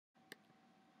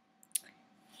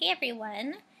Hey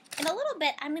everyone. In a little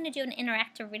bit, I'm going to do an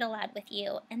interactive read aloud with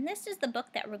you, and this is the book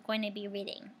that we're going to be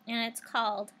reading, and it's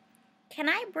called Can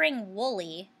I Bring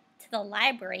Wooly to the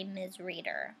Library, Ms.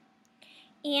 Reader?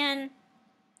 And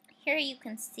here you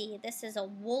can see this is a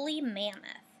woolly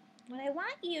mammoth. What I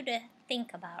want you to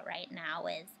think about right now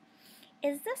is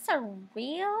this a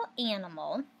real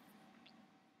animal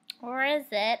or is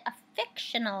it a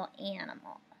fictional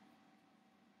animal?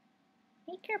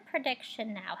 Make your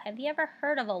prediction now. Have you ever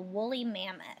heard of a woolly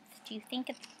mammoth? Do you think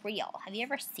it's real? Have you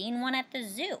ever seen one at the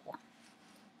zoo?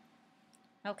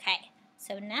 Okay,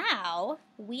 so now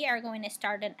we are going to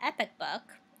start an epic book,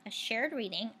 a shared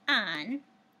reading on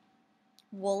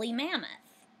woolly mammoth.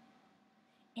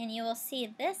 And you will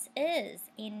see this is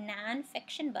a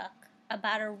non-fiction book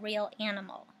about a real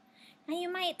animal. Now you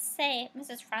might say,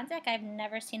 Mrs. Franzek, I've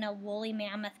never seen a woolly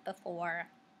mammoth before.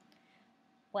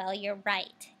 Well, you're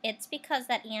right. It's because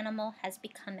that animal has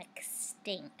become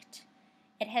extinct.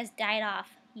 It has died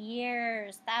off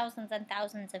years, thousands and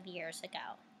thousands of years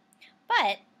ago.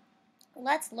 But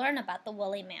let's learn about the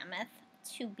woolly mammoth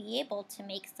to be able to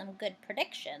make some good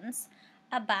predictions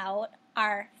about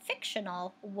our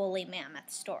fictional woolly mammoth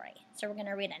story. So we're going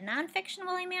to read a nonfiction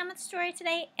woolly mammoth story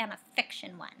today and a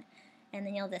fiction one. And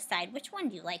then you'll decide which one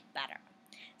do you like better.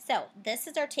 So this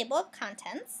is our table of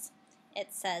contents.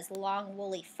 It says long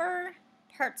woolly fur,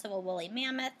 parts of a woolly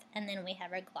mammoth, and then we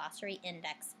have our glossary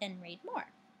index and read more.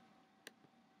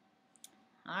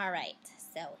 All right,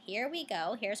 so here we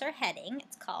go. Here's our heading.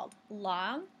 It's called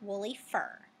long woolly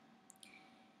fur.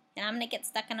 And I'm going to get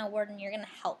stuck in a word and you're going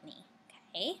to help me,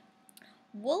 okay?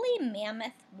 Woolly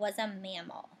mammoth was a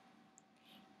mammal.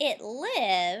 It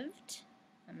lived,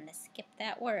 I'm going to skip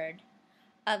that word,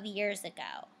 of years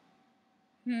ago.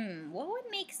 What would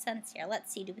make sense here?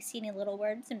 Let's see. Do we see any little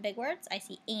words and big words? I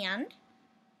see and.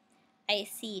 I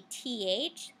see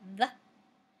th, the.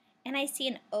 And I see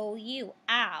an ou,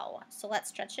 ow. So let's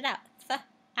stretch it out. Th,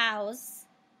 ows,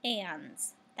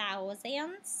 ands.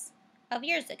 Thousands of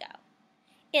years ago.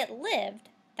 It lived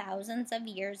thousands of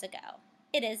years ago.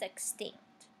 It is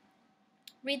extinct.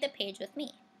 Read the page with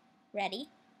me. Ready?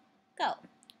 Go.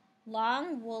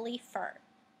 Long woolly fur.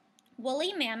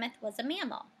 Woolly mammoth was a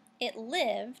mammal. It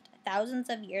lived thousands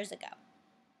of years ago.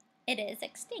 It is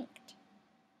extinct.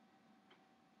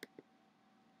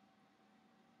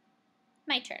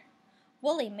 My turn.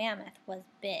 Woolly mammoth was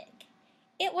big.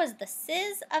 It was the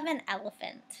size of an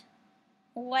elephant.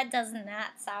 What does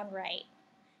not sound right?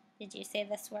 Did you say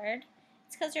this word?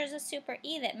 It's because there's a super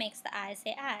E that makes the I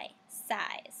say I.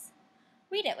 Size.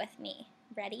 Read it with me.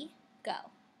 Ready? Go.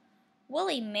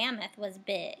 Woolly mammoth was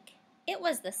big. It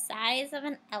was the size of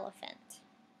an elephant.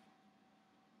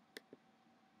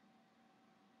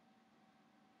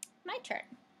 My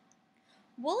turn.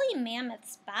 Woolly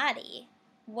mammoth's body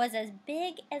was as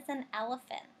big as an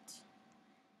elephant.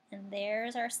 And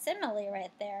there's our simile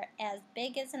right there. As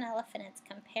big as an elephant, it's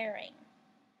comparing.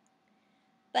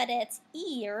 But its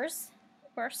ears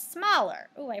were smaller.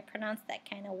 Ooh, I pronounced that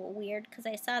kind of weird because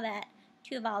I saw that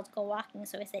two vowels go walking,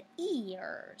 so I said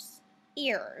ears.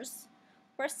 Ears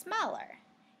were smaller.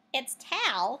 Its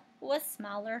tail was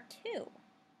smaller too.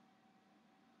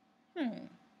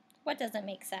 What doesn't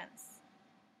make sense?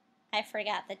 I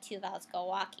forgot the two vowels go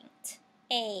walking.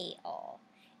 Tail.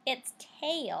 Its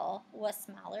tail was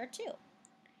smaller too.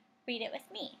 Read it with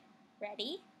me.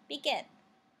 Ready? Begin.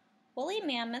 Woolly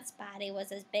mammoth's body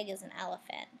was as big as an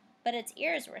elephant, but its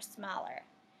ears were smaller.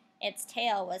 Its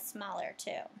tail was smaller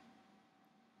too.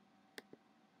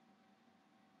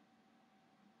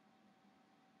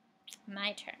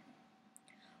 My turn.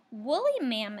 Woolly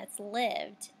mammoths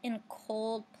lived in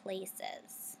cold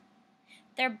places.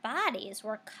 Their bodies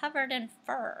were covered in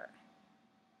fur.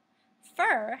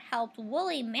 Fur helped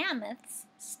woolly mammoths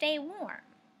stay warm.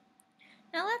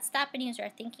 Now let's stop and use our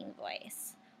thinking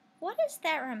voice. What does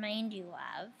that remind you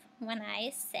of when I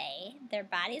say their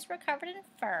bodies were covered in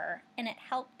fur and it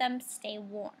helped them stay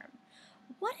warm?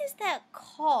 What is that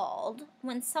called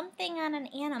when something on an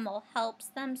animal helps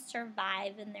them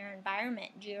survive in their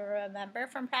environment? Do you remember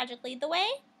from Project Lead the Way?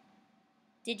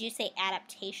 Did you say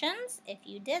adaptations? If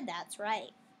you did, that's right.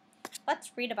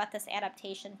 Let's read about this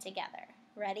adaptation together.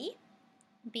 Ready?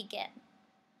 Begin.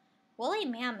 Woolly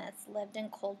mammoths lived in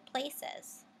cold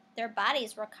places. Their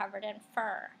bodies were covered in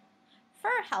fur.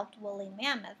 Fur helped woolly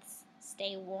mammoths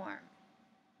stay warm.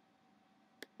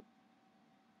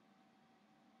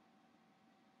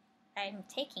 I'm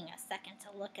taking a second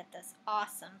to look at this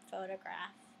awesome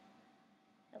photograph.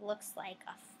 It looks like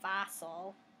a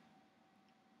fossil.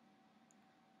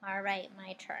 All right,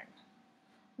 my turn.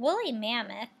 Woolly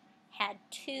mammoth had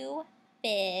two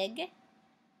big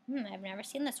I've never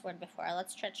seen this word before.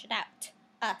 Let's stretch it out.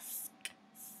 Tusks.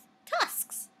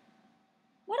 Tusks.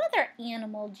 What other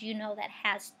animal do you know that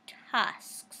has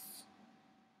tusks?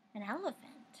 An elephant.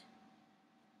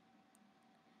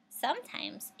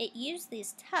 Sometimes it used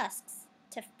these tusks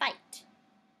to fight.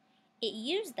 It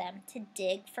used them to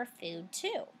dig for food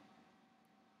too.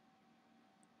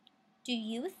 Do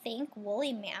you think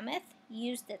woolly mammoth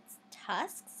used its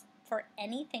tusks for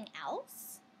anything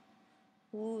else?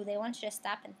 Ooh, they want you to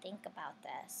stop and think about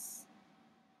this.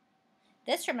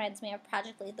 This reminds me of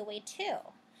Project Lead the Way too.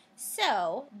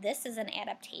 So, this is an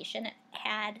adaptation. It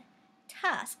had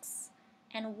tusks.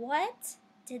 And what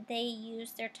did they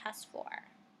use their tusks for?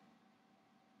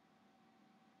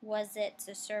 Was it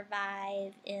to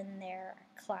survive in their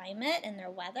climate, in their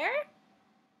weather?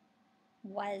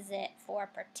 Was it for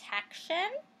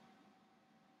protection?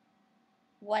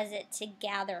 Was it to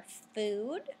gather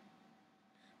food?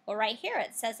 Well, right here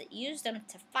it says it used them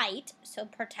to fight, so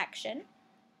protection.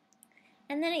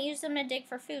 And then it used them to dig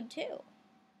for food too.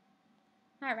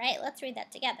 All right, let's read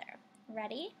that together.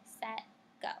 Ready, set,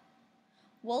 go.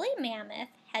 Woolly mammoth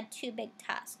had 2 big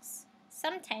tusks.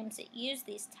 Sometimes it used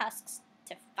these tusks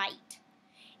to fight.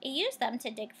 It used them to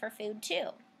dig for food too.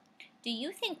 Do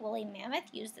you think woolly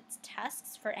mammoth used its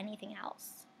tusks for anything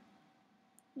else?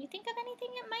 You think of anything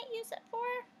it might use it for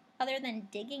other than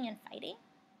digging and fighting?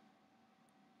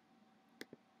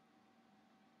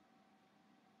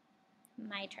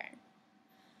 My turn.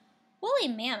 Woolly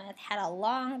mammoth had a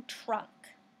long trunk.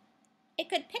 It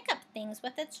could pick up things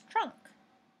with its trunk.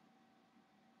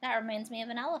 That reminds me of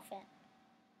an elephant.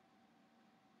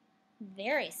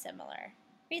 Very similar.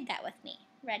 Read that with me.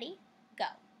 Ready? Go.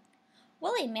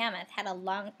 Woolly mammoth had a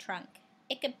long trunk.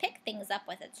 It could pick things up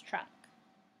with its trunk.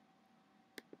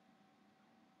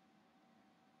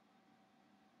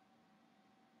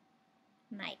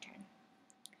 My turn.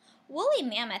 Woolly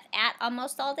mammoth ate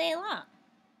almost all day long.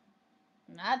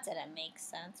 That didn't make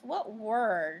sense. What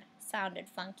word sounded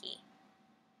funky?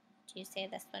 Do you say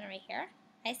this one right here?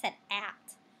 I said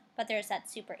at, but there's that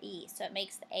super E, so it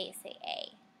makes the A say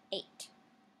A. Ate.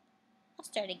 I'll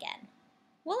start again.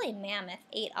 Woolly mammoth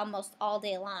ate almost all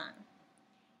day long.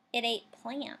 It ate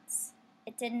plants.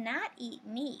 It did not eat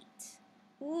meat.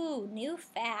 Ooh, new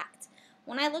fact.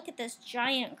 When I look at this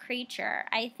giant creature,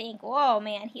 I think, whoa,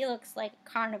 man, he looks like a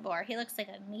carnivore. He looks like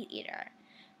a meat eater.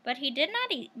 But he did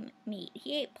not eat meat.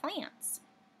 He ate plants.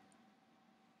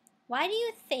 Why do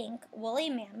you think woolly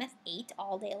mammoth ate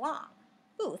all day long?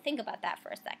 Ooh, think about that for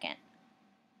a second.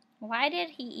 Why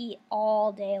did he eat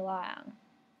all day long?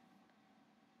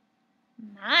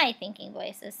 My thinking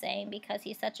voice is saying because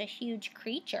he's such a huge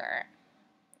creature.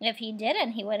 If he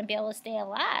didn't, he wouldn't be able to stay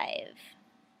alive.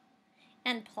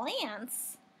 And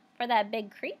plants, for that big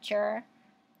creature,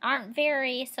 aren't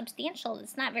very substantial.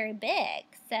 It's not very big,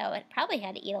 so it probably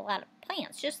had to eat a lot of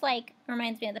plants. Just like,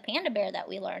 reminds me of the panda bear that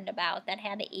we learned about that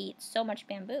had to eat so much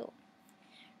bamboo.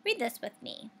 Read this with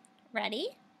me.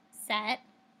 Ready, set,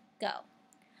 go.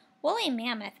 Woolly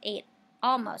mammoth ate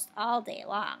almost all day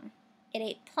long. It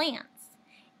ate plants.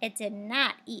 It did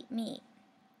not eat meat.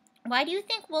 Why do you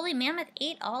think woolly mammoth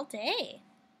ate all day?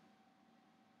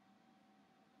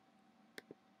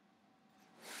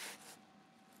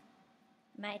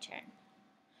 My turn.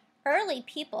 Early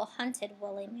people hunted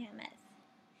woolly mammoth.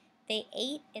 They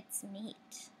ate its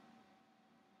meat.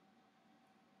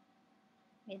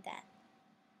 Read that.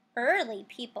 Early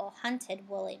people hunted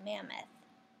woolly mammoth.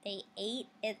 They ate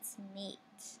its meat.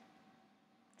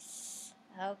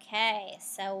 Okay,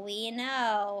 so we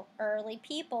know early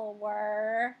people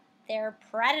were their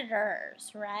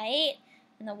predators, right?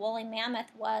 And the woolly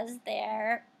mammoth was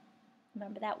their,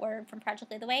 remember that word from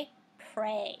Project Lead the Way?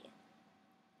 Prey.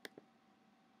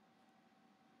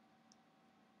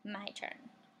 My turn.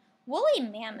 Woolly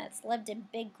mammoths lived in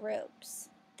big groups.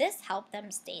 This helped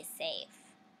them stay safe.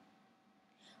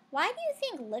 Why do you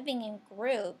think living in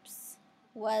groups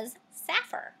was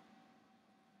safer?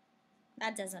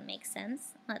 That doesn't make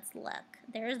sense. Let's look.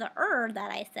 There's the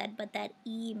that I said, but that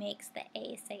E makes the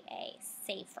A say A,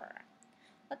 safer.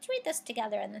 Let's read this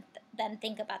together and then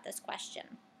think about this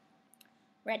question.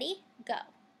 Ready? Go.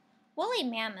 Woolly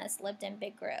mammoths lived in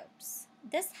big groups.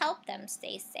 This helped them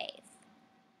stay safe.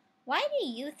 Why do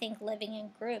you think living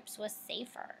in groups was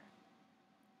safer?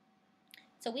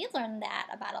 So we learned that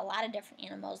about a lot of different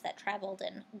animals that traveled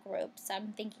in groups.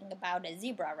 I'm thinking about a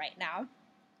zebra right now.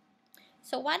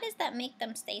 So why does that make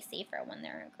them stay safer when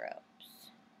they're in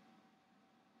groups?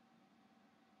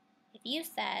 If you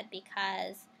said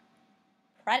because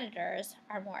predators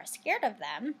are more scared of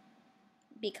them,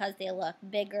 because they look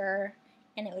bigger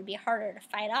and it would be harder to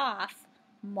fight off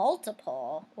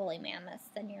multiple woolly mammoths,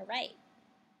 then you're right.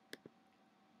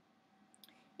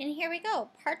 And here we go,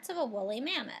 parts of a woolly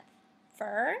mammoth.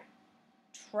 Fur,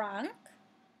 trunk,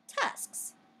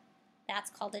 tusks.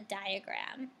 That's called a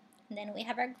diagram. And then we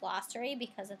have our glossary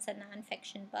because it's a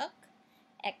nonfiction book.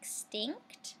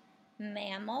 Extinct,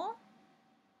 mammal,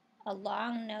 a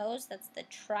long nose, that's the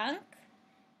trunk,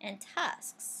 and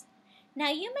tusks. Now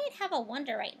you might have a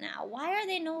wonder right now, why are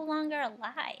they no longer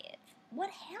alive? What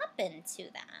happened to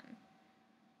them?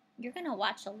 You're going to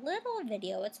watch a little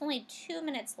video, it's only 2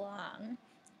 minutes long,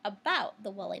 about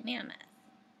the woolly mammoth.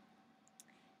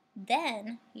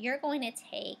 Then you're going to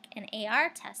take an AR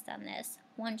test on this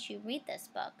once you read this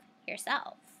book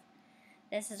yourself.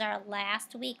 This is our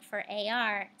last week for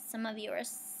AR. Some of you are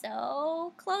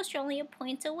so close, you're only a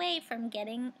point away from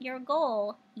getting your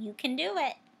goal. You can do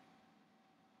it.